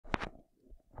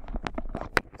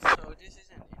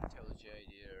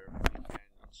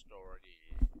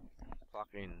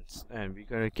plugins, and we're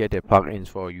going to get the plugins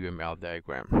for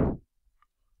UMLDiagram.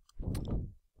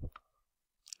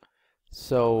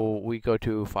 So we go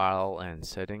to File and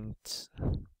Settings,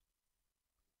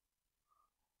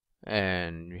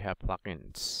 and we have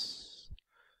plugins.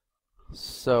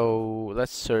 So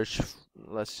let's search.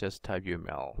 Let's just type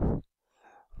UML.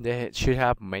 They should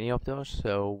have many of those.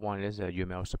 So one is a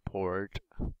UML support,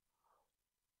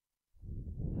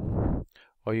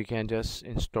 or you can just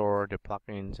install the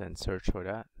plugins and search for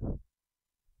that.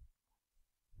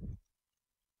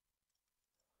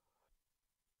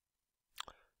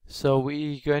 So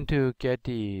we're going to get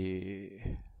the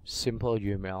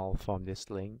SimpleUML from this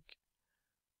link.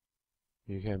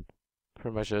 You can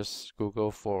pretty much just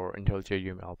Google for IntelliJ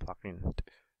UML plugin.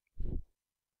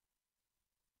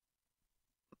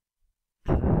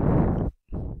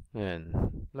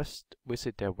 And let's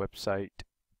visit their website,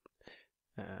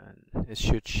 and it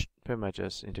should pretty much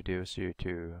just introduce you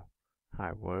to how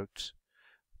it works.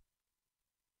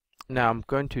 Now I'm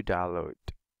going to download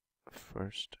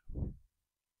first.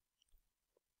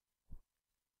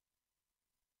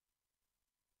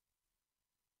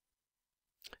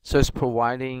 So it's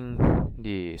providing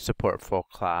the support for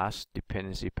class,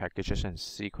 dependency packages, and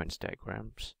sequence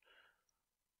diagrams.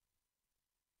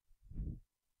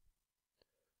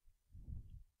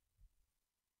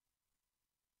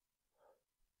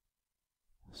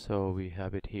 So we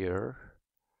have it here.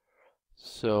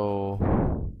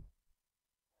 So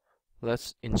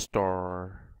let's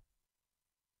install.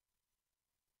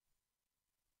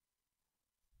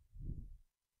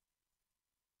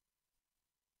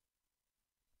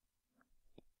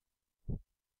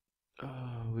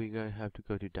 We're gonna have to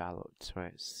go to downloads,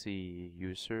 right? See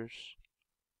users.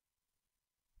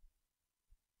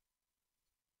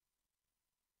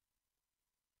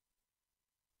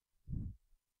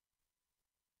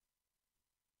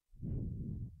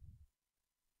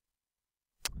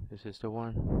 This is the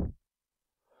one.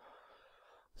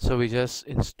 So we just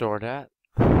install that.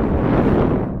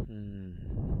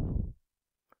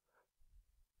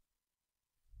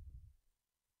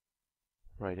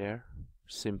 Right there,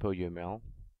 SimpleUML.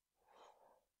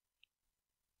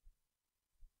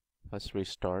 Let's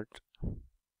restart.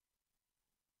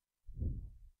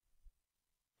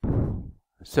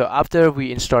 So after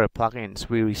we install the plugins,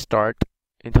 we restart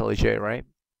IntelliJ, right?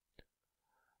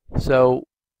 So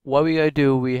what we gotta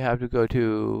do, we have to go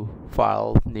to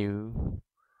File, New,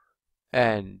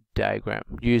 and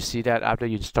Diagram. You see that after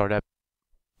you install that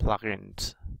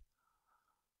plugins.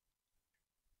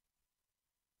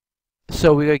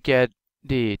 So we gotta get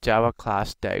the Java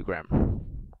class diagram,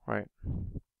 right?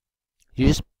 You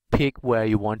just pick where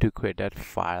you want to create that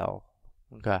file.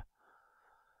 Okay.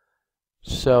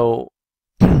 So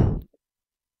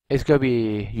it's gonna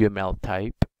be UML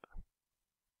type.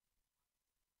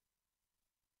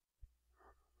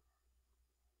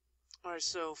 Alright,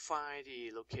 so find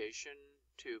the location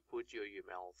to put your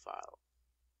UML file.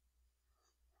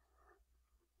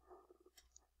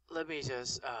 Let me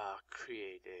just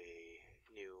create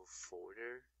a new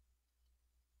folder.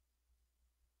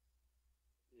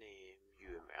 Name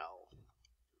UML.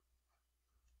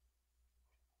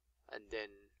 And then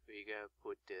we're gonna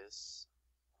put this.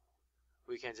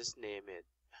 We can just name it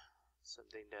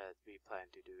something that we plan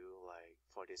to do, like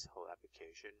for this whole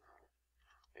application.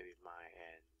 Maybe my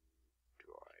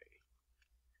Android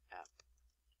app.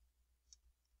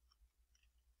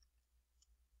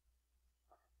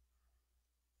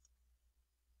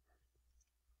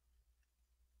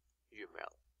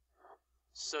 UML.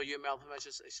 So UML pretty much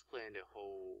just explain the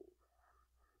whole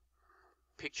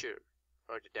picture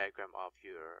or the diagram of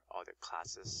your other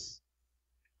classes.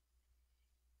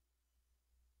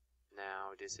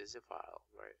 Now this is a file,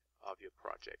 right, of your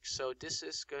project. So this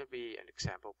is going to be an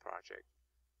example project.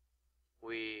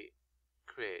 We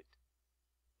create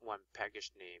one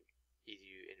package named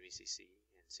edu nvcc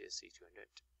and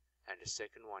csc200, and the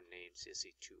second one named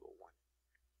csc201.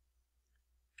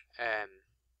 And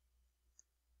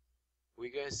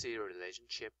we're going to see the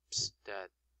relationships that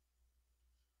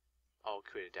all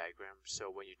create a diagram.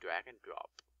 So when you drag and drop,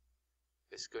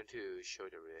 it's going to show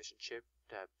the relationship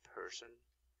that person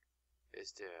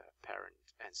is the parent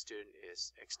and student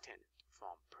is extended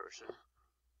from person.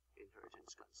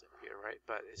 Inheritance concept here, right?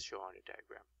 But it's shown on the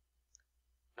diagram.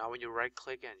 Now when you right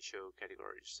click and show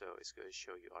categories, so it's going to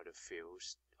show you other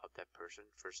fields of that person,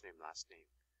 first name, last name.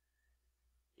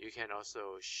 You can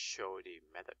also show the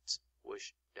methods,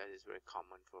 which that is very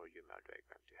common for UML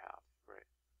diagram to have, right?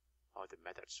 All the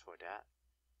methods for that,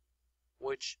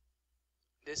 which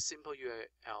this simple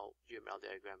UML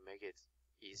diagram make it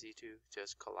easy to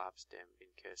just collapse them in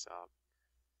case of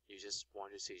you just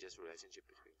want to see just relationship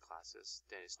between classes,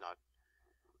 then it's not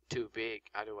too big,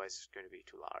 otherwise it's going to be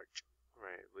too large,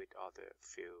 right, with all the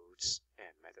fields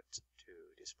and methods to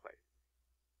display.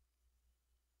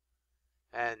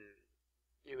 And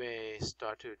you may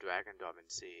start to drag and drop and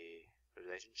see the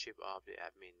relationship of the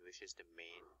admin, which is the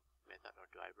main method or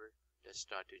driver. Let's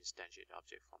start to instantiate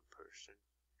object from person.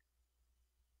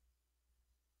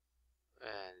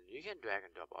 And you can drag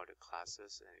and drop all the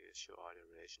classes and it will show all the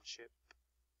relationship.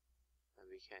 And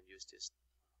we can use this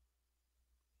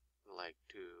like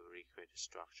to recreate the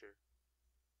structure.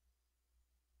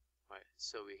 Right,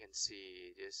 so we can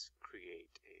see this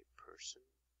create a person.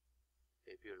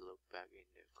 If you look back in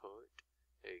the code,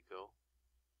 there you go,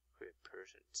 create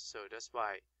person. So that's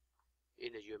why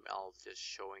in the UML just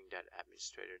showing that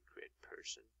administrator create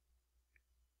person.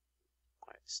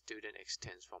 Right, student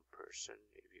extends from person.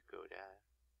 If you go there,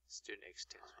 student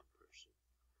extends from person.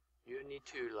 You need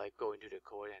to like go into the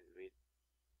code and read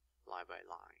line by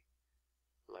line.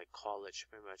 Like college,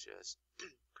 pretty much just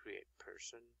create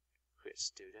person, create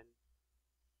student.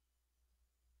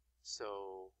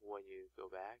 So when you go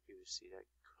back, you will see that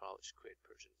college create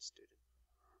person student.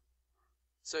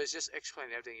 So it's just explain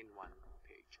everything in one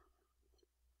page,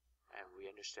 and we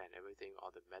understand everything, all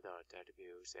the method,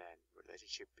 attributes, and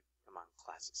relationship among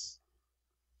classes.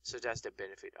 So that's the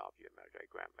benefit of UML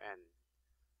diagram, and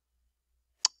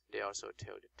they also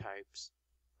tell the types,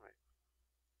 right?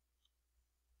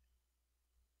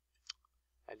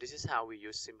 And this is how we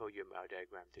use SimpleUML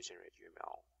diagram to generate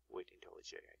UML with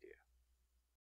IntelliJ IDEA.